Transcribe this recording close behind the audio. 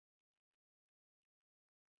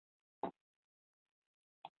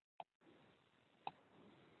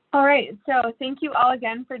All right, so thank you all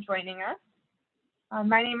again for joining us.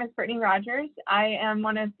 My name is Brittany Rogers. I am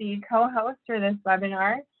one of the co-hosts for this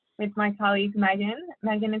webinar with my colleague Megan.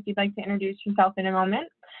 Megan, if you'd like to introduce yourself in a moment.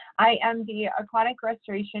 I am the Aquatic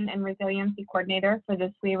Restoration and Resiliency Coordinator for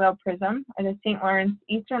the SLELO PRISM, or the St. Lawrence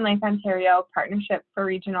Eastern Lake Ontario Partnership for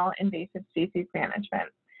Regional Invasive Species Management.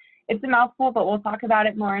 It's a mouthful, but we'll talk about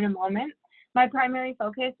it more in a moment. My primary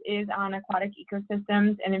focus is on aquatic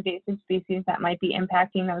ecosystems and invasive species that might be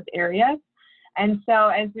impacting those areas. And so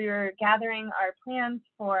as we were gathering our plans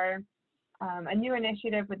for a new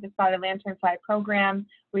initiative with the Spotted Lanternfly program,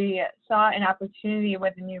 we saw an opportunity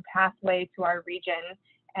with a new pathway to our region.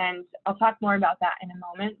 And I'll talk more about that in a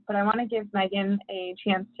moment, but I want to give Megan a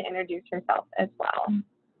chance to introduce herself as well.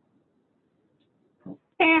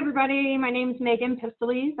 Hey everybody, my name is Megan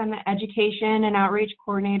Pistoles. I'm the Education and Outreach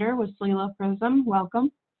Coordinator with SLELO PRISM.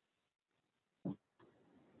 Welcome.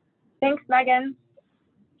 Thanks, Megan.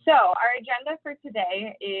 So our agenda for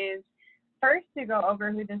today is first to go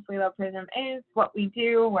over who the SLELO PRISM is, what we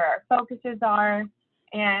do, where our focuses are,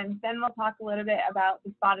 and then we'll talk a little bit about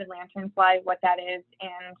the Spotted Lanternfly, what that is,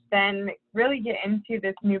 and then really get into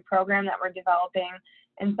this new program that we're developing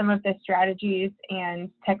and some of the strategies and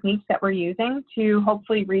techniques that we're using to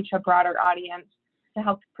hopefully reach a broader audience to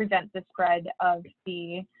help prevent the spread of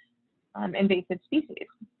the invasive species.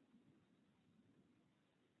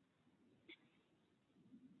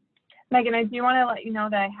 Megan, I do want to let you know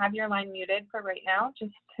that I have your line muted for right now,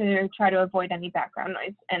 just to try to avoid any background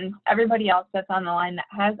noise. And everybody else that's on the line that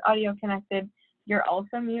has audio connected, you're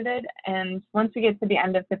also muted. And once we get to the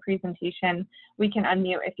end of the presentation, we can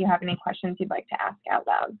unmute if you have any questions you'd like to ask out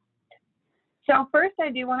loud. So first, I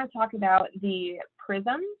do want to talk about the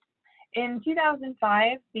PRISMs. In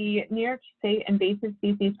 2005, the New York State Invasive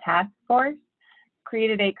Species Task Force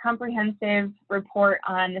created a comprehensive report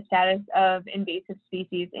on the status of invasive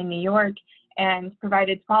species in New York and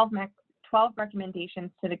provided 12 recommendations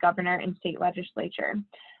to the governor and state legislature.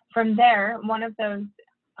 From there, one of those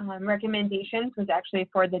recommendations was actually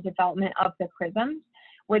for the development of the PRISMs,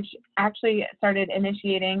 which actually started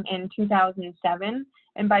initiating in 2007.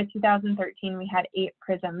 And by 2013, we had 8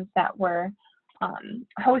 PRISMs that were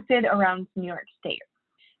hosted around New York State.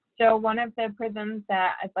 So one of the PRISMs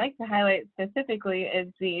that I'd like to highlight specifically is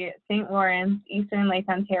the St. Lawrence Eastern Lake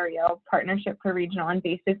Ontario Partnership for Regional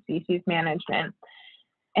Invasive Species Management.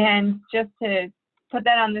 And just to put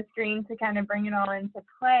that on the screen to kind of bring it all into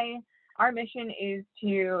play, our mission is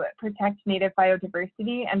to protect native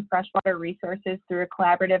biodiversity and freshwater resources through a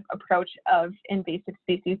collaborative approach of invasive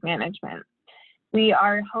species management. We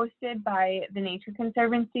are hosted by the Nature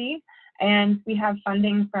Conservancy, and we have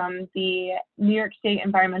funding from the New York State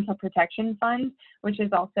Environmental Protection Fund, which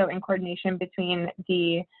is also in coordination between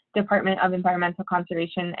the Department of Environmental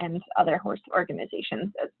Conservation and other host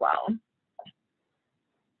organizations as well.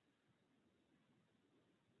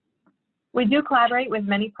 We do collaborate with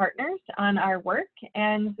many partners on our work,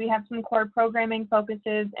 and we have some core programming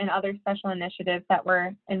focuses and other special initiatives that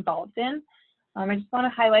we're involved in. I just want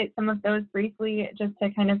to highlight some of those briefly just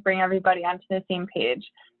to kind of bring everybody onto the same page.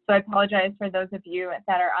 So I apologize for those of you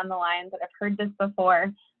that are on the line that have heard this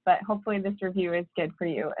before, but hopefully this review is good for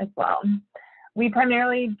you as well. We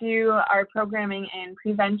primarily do our programming in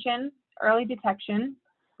prevention, early detection,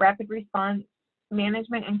 rapid response,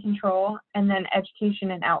 management and control, and then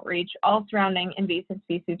education and outreach, all surrounding invasive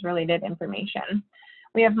species related information.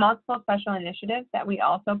 We have multiple special initiatives that we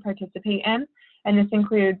also participate in, and this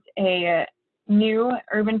includes a new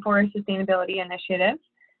urban forest sustainability initiative,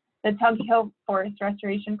 the Tug Hill Forest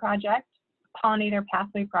Restoration Project, Pollinator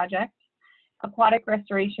Pathway Project, Aquatic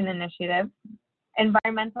Restoration Initiative,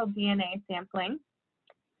 Environmental DNA Sampling.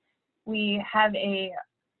 We have a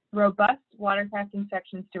robust watercraft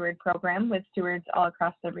inspection steward program with stewards all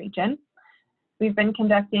across the region. We've been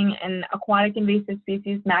conducting an aquatic invasive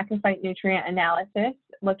species macrophyte nutrient analysis,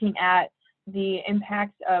 looking at the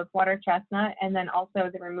impacts of water chestnut and then also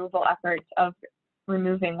the removal efforts of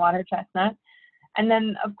removing water chestnut. And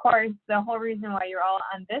then, of course, the whole reason why you're all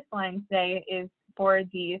on this line today is for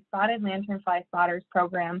the Spotted Lanternfly Spotters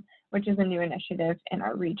program, which is a new initiative in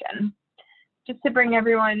our region. Just to bring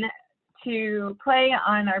everyone to play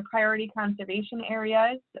on our priority conservation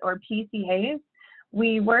areas, or PCAs,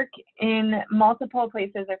 we work in multiple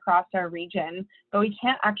places across our region, but we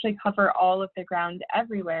can't actually cover all of the ground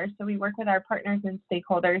everywhere. So we work with our partners and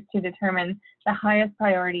stakeholders to determine the highest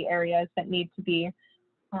priority areas that need to be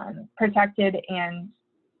protected and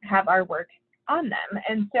have our work on them.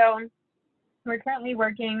 And so we're currently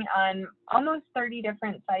working on almost 30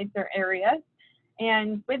 different sites or areas.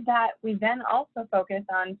 And with that, we then also focus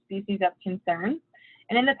on species of concern.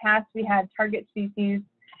 And in the past, we had target species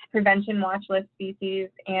prevention watch list species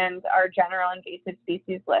and our general invasive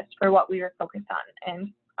species list for what we were focused on. And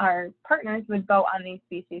our partners would vote on these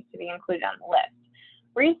species to be included on the list.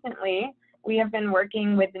 Recently, we have been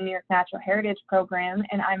working with the New York Natural Heritage Program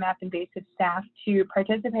and IMAP invasive staff to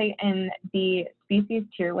participate in the species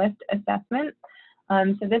tier list assessment.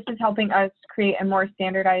 So this is helping us create a more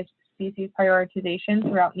standardized species prioritization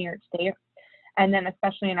throughout New York State. And then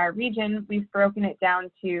especially in our region, we've broken it down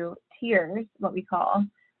to tiers, what we call.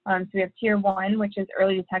 So we have tier 1, which is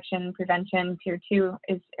early detection prevention. Tier 2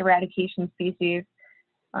 is eradication species.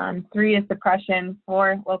 3 is suppression,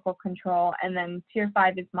 4 local control, and then tier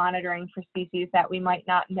 5 is monitoring for species that we might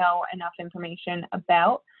not know enough information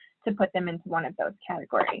about to put them into one of those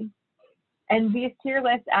categories. And these tier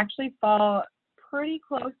lists actually fall pretty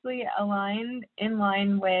closely aligned in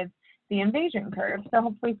line with the invasion curve. So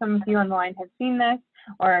hopefully some of you on the line have seen this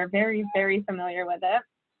or are very, very familiar with it.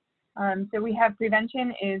 So we have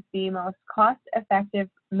prevention is the most cost-effective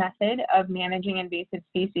method of managing invasive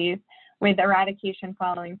species, with eradication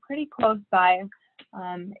following pretty close by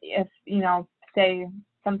if, say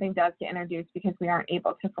something does get introduced because we aren't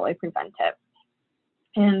able to fully prevent it.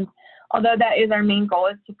 And although that is our main goal,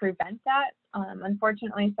 is to prevent that,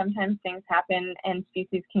 unfortunately, sometimes things happen and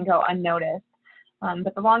species can go unnoticed.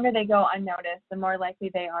 But the longer they go unnoticed, the more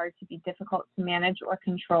likely they are to be difficult to manage or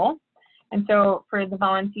control. And so for the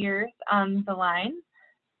volunteers on the line,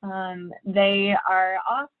 they are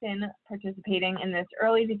often participating in this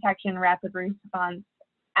early detection, rapid response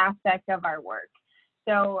aspect of our work.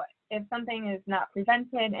 So if something is not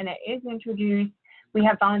prevented and it is introduced, we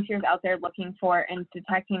have volunteers out there looking for and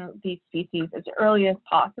detecting these species as early as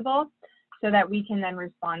possible so that we can then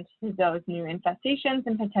respond to those new infestations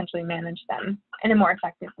and potentially manage them in a more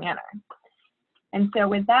effective manner. And so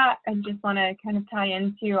with that, I just want to kind of tie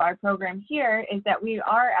into our program here is that we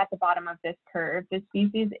are at the bottom of this curve. This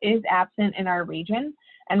species is absent in our region,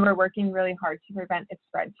 and we're working really hard to prevent its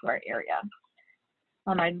spread to our area.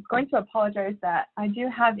 I'm going to apologize that I do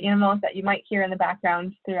have animals that you might hear in the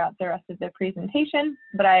background throughout the rest of the presentation,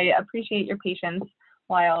 but I appreciate your patience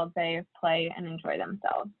while they play and enjoy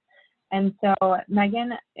themselves. And so,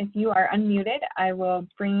 Megan, if you are unmuted, I will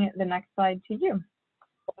bring the next slide to you.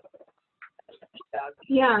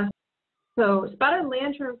 Yeah, so spotted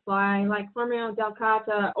lanternfly, like Formica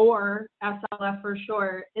delicata, or SLF for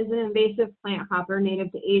short, is an invasive plant hopper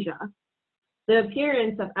native to Asia. The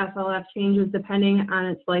appearance of SLF changes depending on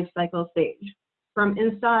its life cycle stage. From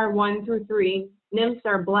instar 1 through 3, nymphs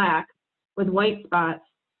are black with white spots,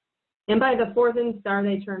 and by the 4th instar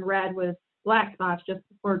they turn red with black spots just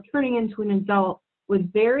before turning into an adult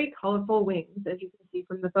with very colorful wings, as you can see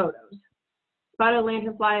from the photos. Spotted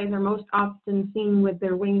lanternflies are most often seen with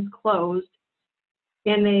their wings closed,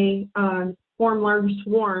 and they form large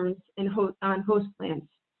swarms on host plants,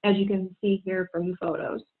 as you can see here from the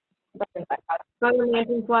photos. Spotted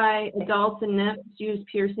lanternfly adults and nymphs use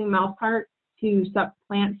piercing mouthparts to suck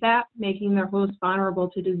plant sap, making their host vulnerable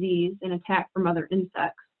to disease and attack from other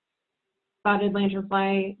insects. Spotted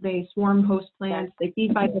lanternfly, they swarm host plants, they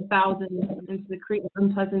feed by the thousands and secrete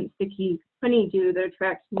unpleasant sticky honeydew that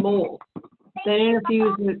attracts mold. That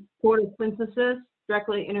interferes with photosynthesis,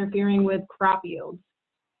 directly interfering with crop yields.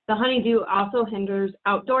 The honeydew also hinders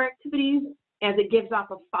outdoor activities as it gives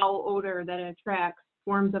off a foul odor that attracts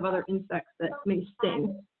swarms of other insects that may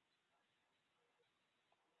sting.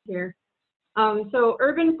 Here. So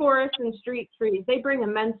urban forests and street trees, they bring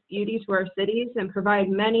immense beauty to our cities and provide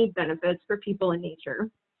many benefits for people and nature.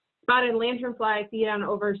 Spotted lanternfly feed on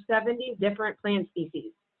over 70 different plant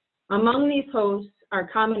species. Among these hosts are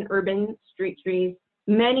common urban street trees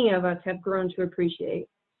many of us have grown to appreciate,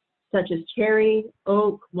 such as cherry,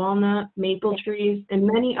 oak, walnut, maple trees, and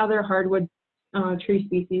many other hardwood tree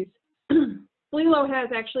species. SLELO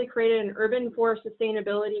has actually created an urban forest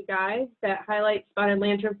sustainability guide that highlights spotted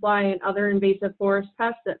lanternfly and other invasive forest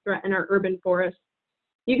pests that threaten our urban forests.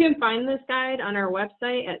 You can find this guide on our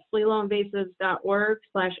website at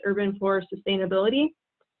sleloinvasives.org/urban forest sustainability.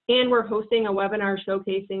 And we're hosting a webinar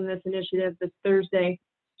showcasing this initiative this Thursday,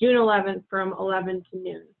 June 11th from 11 to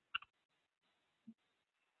noon.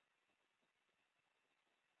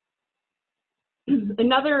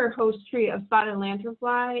 Another host tree of spotted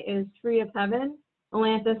lanternfly is tree of heaven,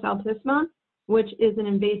 Ailanthus altisma, which is an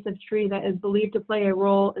invasive tree that is believed to play a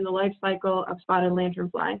role in the life cycle of spotted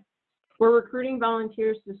lanternfly. We're recruiting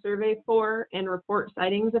volunteers to survey for and report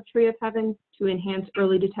sightings of tree of heaven to enhance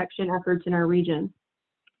early detection efforts in our region.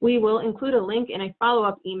 We will include a link in a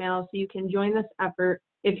follow-up email so you can join this effort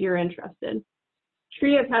if you're interested.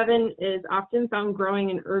 Tree of heaven is often found growing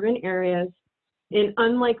in urban areas in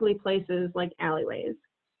unlikely places like alleyways.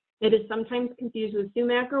 It is sometimes confused with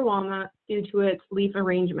sumac or walnut due to its leaf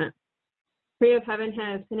arrangement. Tree of Heaven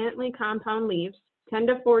has pinnately compound leaves, 10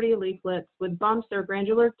 to 40 leaflets with bumps or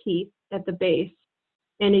granular teeth at the base,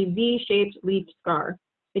 and a V-shaped leaf scar.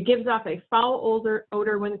 It gives off a foul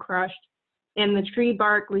odor when crushed, and the tree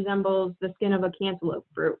bark resembles the skin of a cantaloupe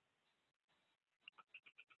fruit.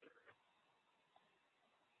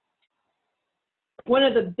 One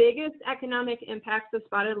of the biggest economic impacts of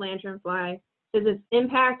spotted lanternfly is its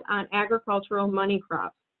impact on agricultural money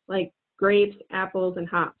crops like grapes, apples, and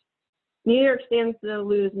hops. New York stands to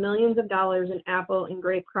lose millions of dollars in apple and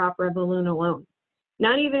grape crop revenue alone,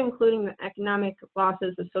 not even including the economic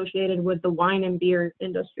losses associated with the wine and beer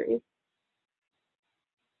industries.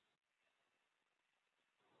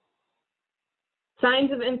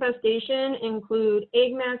 Signs of infestation include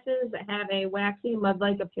egg masses that have a waxy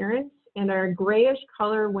mud-like appearance and are a grayish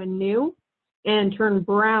color when new and turn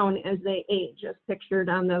brown as they age, as pictured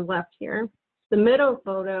on the left here. The middle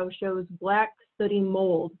photo shows black sooty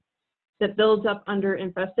mold that builds up under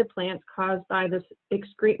infested plants caused by the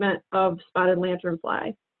excrement of spotted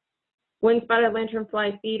lanternfly. When spotted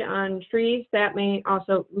lanternfly feed on trees, sap may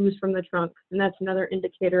also ooze from the trunk, and that's another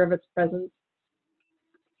indicator of its presence.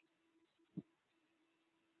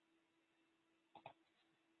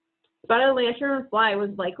 Spotted lanternfly was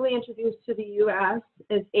likely introduced to the U.S.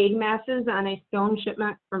 as egg masses on a stone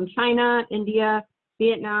shipment from China, India,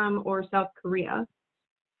 Vietnam, or South Korea.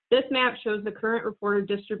 This map shows the current reported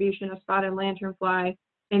distribution of spotted lanternfly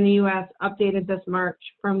in the U.S. updated this March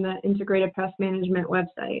from the Integrated Pest Management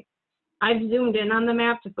website. I've zoomed in on the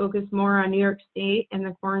map to focus more on New York State and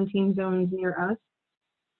the quarantine zones near us.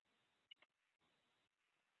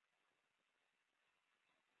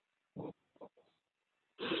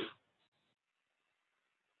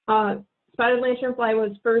 Spotted lanternfly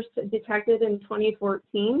was first detected in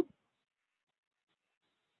 2014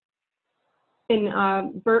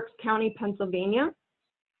 in Berks County, Pennsylvania.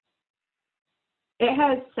 It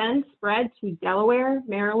has since spread to Delaware,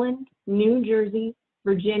 Maryland, New Jersey,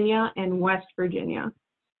 Virginia, and West Virginia.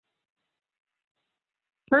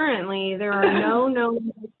 Currently, there are no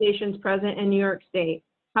known infestations present in New York State.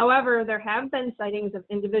 However, there have been sightings of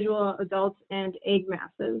individual adults and egg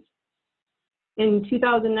masses. In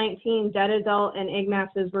 2019, dead adult and egg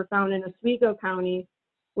masses were found in Oswego County,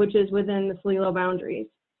 which is within the SLELO boundaries.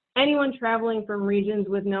 Anyone traveling from regions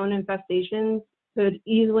with known infestations could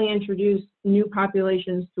easily introduce new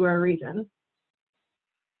populations to our region.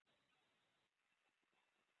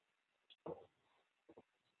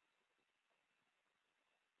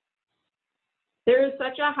 There is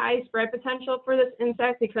such a high spread potential for this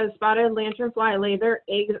insect because spotted lanternfly lay their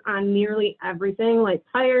eggs on nearly everything, like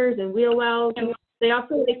tires and wheel wells. They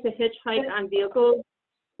also like to hitchhike on vehicles,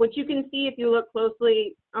 which you can see if you look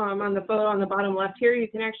closely on the photo on the bottom left here. You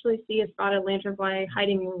can actually see a spotted lanternfly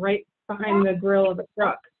hiding right behind the grill of a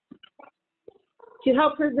truck. To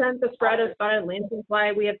help prevent the spread of spotted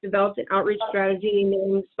lanternfly, we have developed an outreach strategy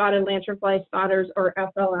named Spotted Lanternfly Spotters, or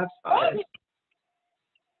SLF Spotters.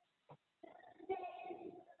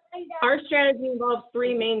 Our strategy involves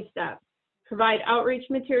three main steps. Provide outreach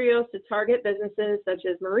materials to target businesses such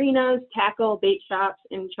as marinas, tackle, bait shops,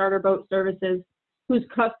 and charter boat services whose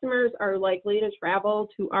customers are likely to travel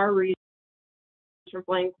to our region for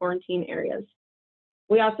flying quarantine areas.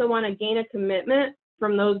 We also want to gain a commitment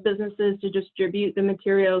from those businesses to distribute the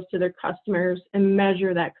materials to their customers and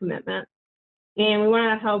measure that commitment. And we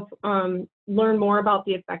want to help learn more about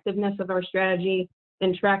the effectiveness of our strategy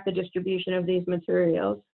and track the distribution of these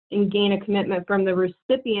materials, and gain a commitment from the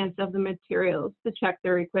recipients of the materials to check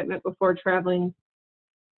their equipment before traveling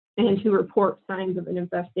and to report signs of an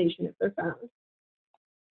infestation if they're found.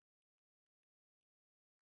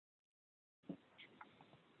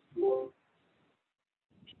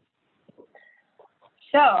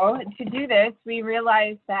 So to do this, we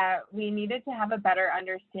realized that we needed to have a better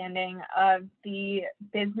understanding of the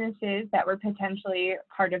businesses that were potentially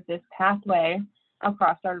part of this pathway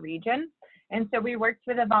across our region. And so we worked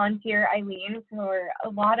with a volunteer, Eileen, for a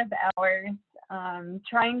lot of hours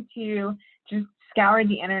trying to just scour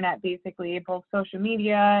the internet, basically, both social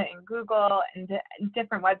media and Google and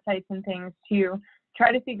different websites and things to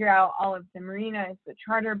try to figure out all of the marinas, the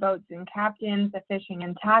charter boats and captains, the fishing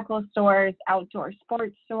and tackle stores, outdoor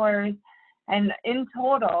sports stores. And in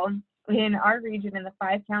total, in our region, in the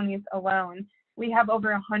 5 counties alone, we have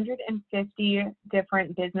over 150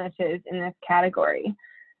 different businesses in this category.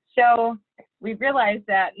 So we realized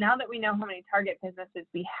that now that we know how many target businesses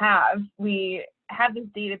we have this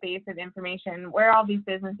database of information where all these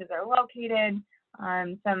businesses are located,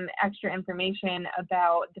 some extra information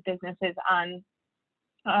about the businesses on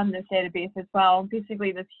on this database as well,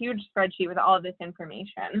 basically this huge spreadsheet with all of this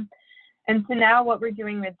information. And so now what we're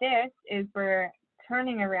doing with this is we're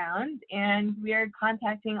turning around and we are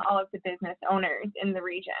contacting all of the business owners in the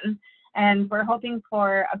region. And we're hoping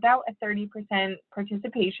for about a 30%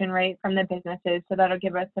 participation rate from the businesses. So that'll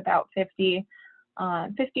give us about 50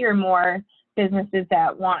 or more businesses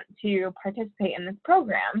that want to participate in this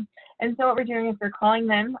program. And so what we're doing is we're calling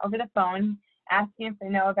them over the phone, asking if they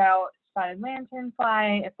know about spotted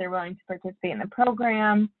lanternfly, if they're willing to participate in the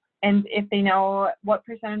program, and if they know what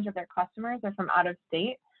percentage of their customers are from out of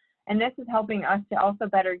state. And this is helping us to also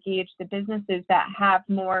better gauge the businesses that have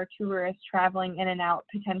more tourists traveling in and out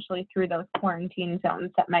potentially through those quarantine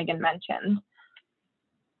zones that Megan mentioned.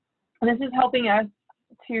 And this is helping us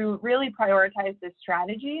to really prioritize this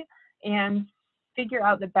strategy and figure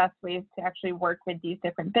out the best ways to actually work with these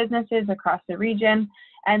different businesses across the region.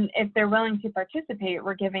 And if they're willing to participate,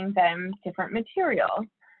 we're giving them different materials.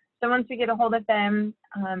 So once we get a hold of them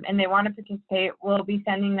and they want to participate, we'll be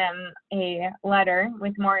sending them a letter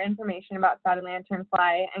with more information about spotted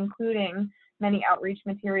lanternfly, including many outreach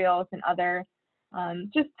materials and other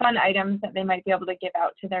just fun items that they might be able to give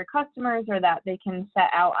out to their customers or that they can set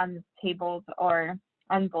out on tables or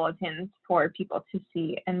on bulletins for people to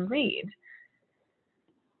see and read.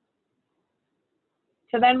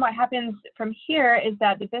 So then what happens from here is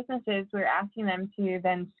that the businesses, we're asking them to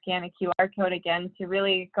then scan a QR code again to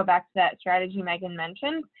really go back to that strategy Megan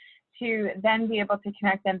mentioned, to then be able to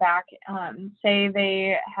connect them back, say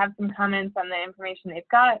they have some comments on the information they've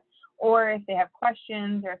got, or if they have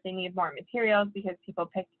questions or if they need more materials because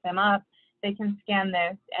people picked them up, they can scan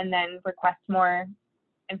this and then request more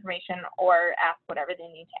information or ask whatever they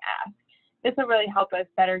need to ask. This will really help us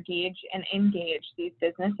better gauge and engage these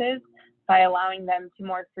businesses by allowing them to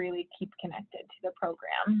more freely keep connected to the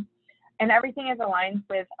program. And everything is aligned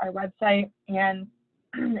with our website and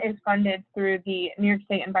is funded through the New York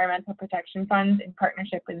State Environmental Protection Fund in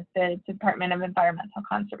partnership with the Department of Environmental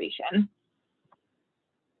Conservation.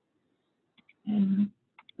 And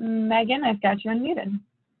Megan, I've got you unmuted.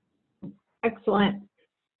 Excellent.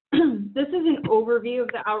 This is an overview of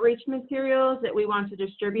the outreach materials that we want to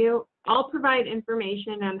distribute. I'll provide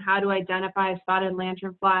information on how to identify spotted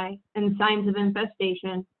lanternfly and signs of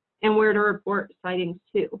infestation and where to report sightings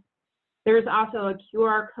to. There's also a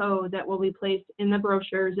QR code that will be placed in the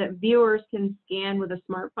brochures that viewers can scan with a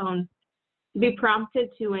smartphone to be prompted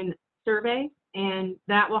to a survey, and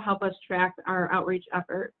that will help us track our outreach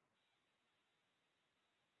effort.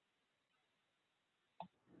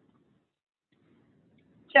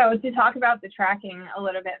 So to talk about the tracking a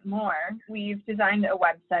little bit more, we've designed a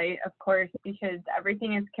website, of course, because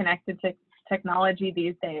everything is connected to technology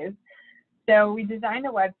these days. So we designed a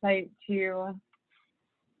website to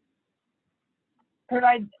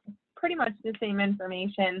provide pretty much the same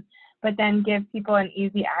information, but then give people an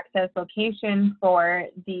easy access location for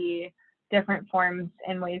the different forms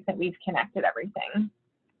and ways that we've connected everything.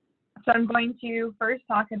 So I'm going to first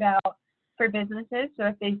talk about for businesses. So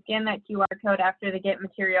if they scan that QR code after they get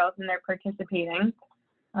materials and they're participating,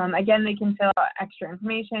 again, they can fill out extra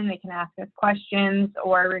information, they can ask us questions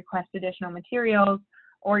or request additional materials,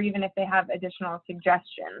 or even if they have additional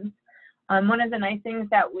suggestions. One of the nice things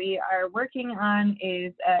that we are working on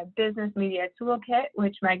is a business media toolkit,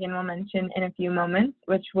 which Megan will mention in a few moments,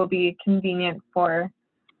 which will be convenient for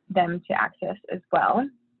them to access as well.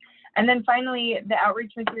 And then finally, the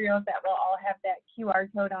outreach materials that will all have that QR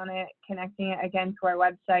code on it, connecting it again to our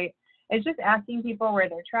website, is just asking people where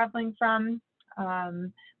they're traveling from,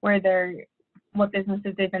 what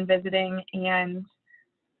businesses they've been visiting, and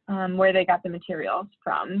where they got the materials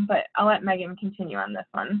from. But I'll let Megan continue on this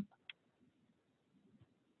one.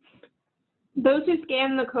 Those who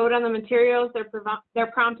scan the code on the materials, they're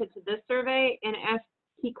prompted to this survey and ask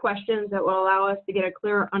key questions that will allow us to get a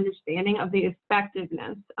clearer understanding of the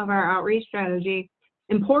effectiveness of our outreach strategy.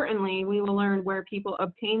 Importantly, we will learn where people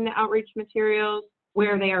obtain the outreach materials,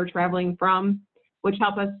 where they are traveling from, which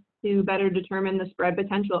help us to better determine the spread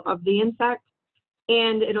potential of the insect,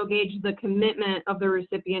 and it'll gauge the commitment of the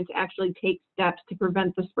recipient to actually take steps to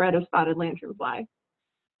prevent the spread of spotted lanternfly.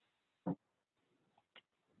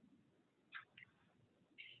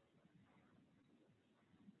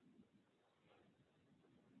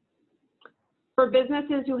 For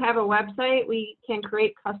businesses who have a website, we can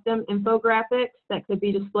create custom infographics that could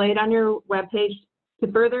be displayed on your webpage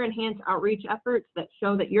to further enhance outreach efforts that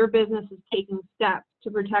show that your business is taking steps to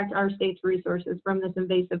protect our state's resources from this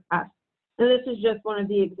invasive pest. And this is just one of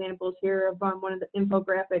the examples here of one of the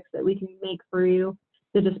infographics that we can make for you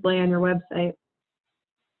to display on your website.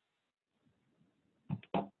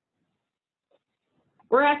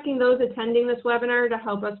 We're asking those attending this webinar to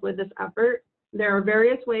help us with this effort. There are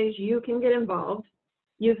various ways you can get involved.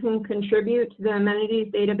 You can contribute to the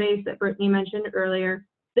amenities database that Brittany mentioned earlier.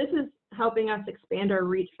 This is helping us expand our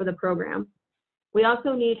reach for the program. We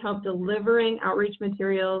also need help delivering outreach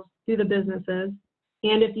materials to the businesses.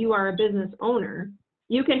 And if you are a business owner,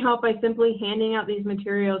 you can help by simply handing out these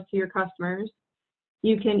materials to your customers.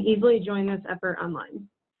 You can easily join this effort online.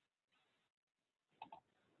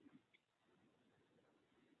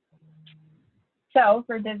 So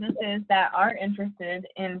for businesses that are interested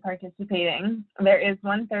in participating, there is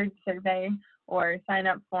 1/3 survey or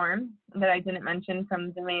sign-up form that I didn't mention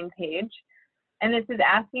from the main page. And this is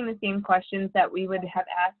asking the same questions that we would have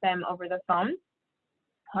asked them over the phone.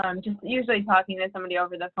 Just usually talking to somebody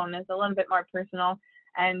over the phone is a little bit more personal,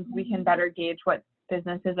 and we can better gauge what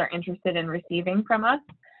businesses are interested in receiving from us.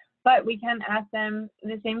 But we can ask them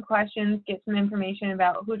the same questions, get some information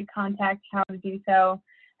about who to contact, how to do so,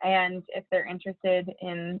 and if they're interested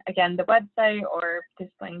in, again, the website or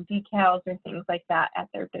displaying decals or things like that at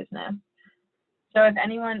their business. So if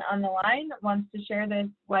anyone on the line wants to share this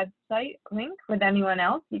website link with anyone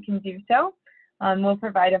else, you can do so. We'll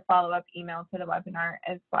provide a follow-up email to the webinar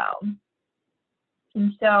as well.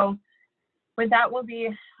 And so with that, we'll be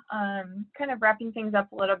kind of wrapping things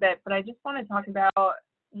up a little bit, but I just want to talk about,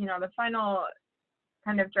 the final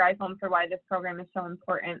kind of drive home for why this program is so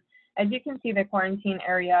important. As you can see, the quarantine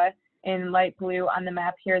area in light blue on the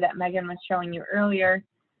map here that Megan was showing you earlier,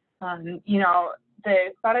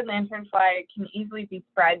 the spotted lanternfly can easily be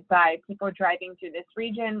spread by people driving through this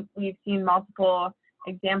region. We've seen multiple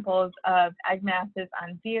examples of egg masses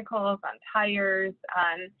on vehicles, on tires,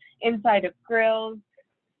 on inside of grills.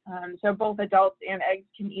 So both adults and eggs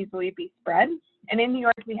can easily be spread. And in New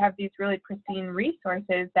York, we have these really pristine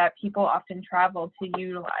resources that people often travel to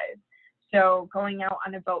utilize. So going out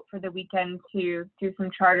on a boat for the weekend to do some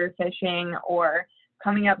charter fishing, or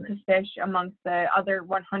coming up to fish amongst the other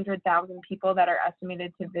 100,000 people that are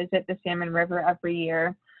estimated to visit the Salmon River every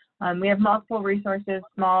year. We have multiple resources,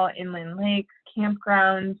 small inland lakes,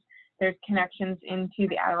 campgrounds. There's connections into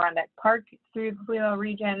the Adirondack Park through the SLELO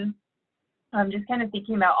region. Just kind of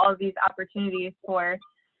thinking about all of these opportunities for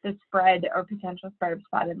the spread or potential spread of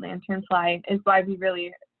spotted lanternfly is why we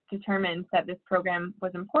really determined that this program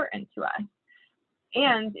was important to us.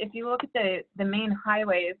 And if you look at the main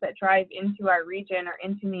highways that drive into our region or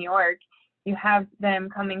into New York, you have them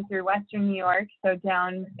coming through Western New York, so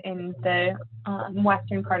down in the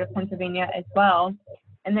western part of Pennsylvania as well.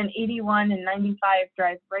 And then 81 and 95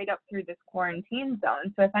 drive right up through this quarantine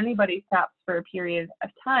zone. So if anybody stops for a period of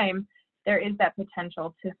time, there is that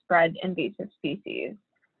potential to spread invasive species.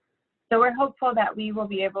 So we're hopeful that we will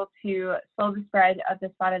be able to slow the spread of the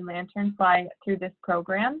spotted lanternfly through this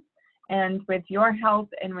program. And with your help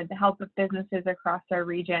and with the help of businesses across our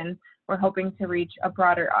region, we're hoping to reach a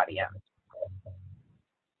broader audience.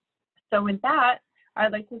 So with that,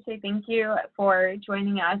 I'd like to say thank you for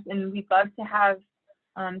joining us, and we'd love to have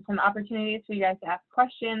some opportunities for you guys to ask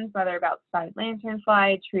questions, whether about spotted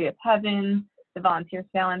lanternfly, Tree of Heaven, the Volunteer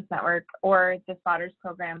Surveillance Network, or the Spotters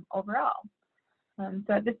program overall.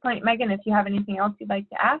 So at this point, Megan, if you have anything else you'd like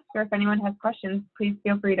to ask, or if anyone has questions, please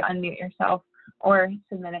feel free to unmute yourself or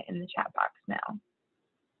submit it in the chat box now.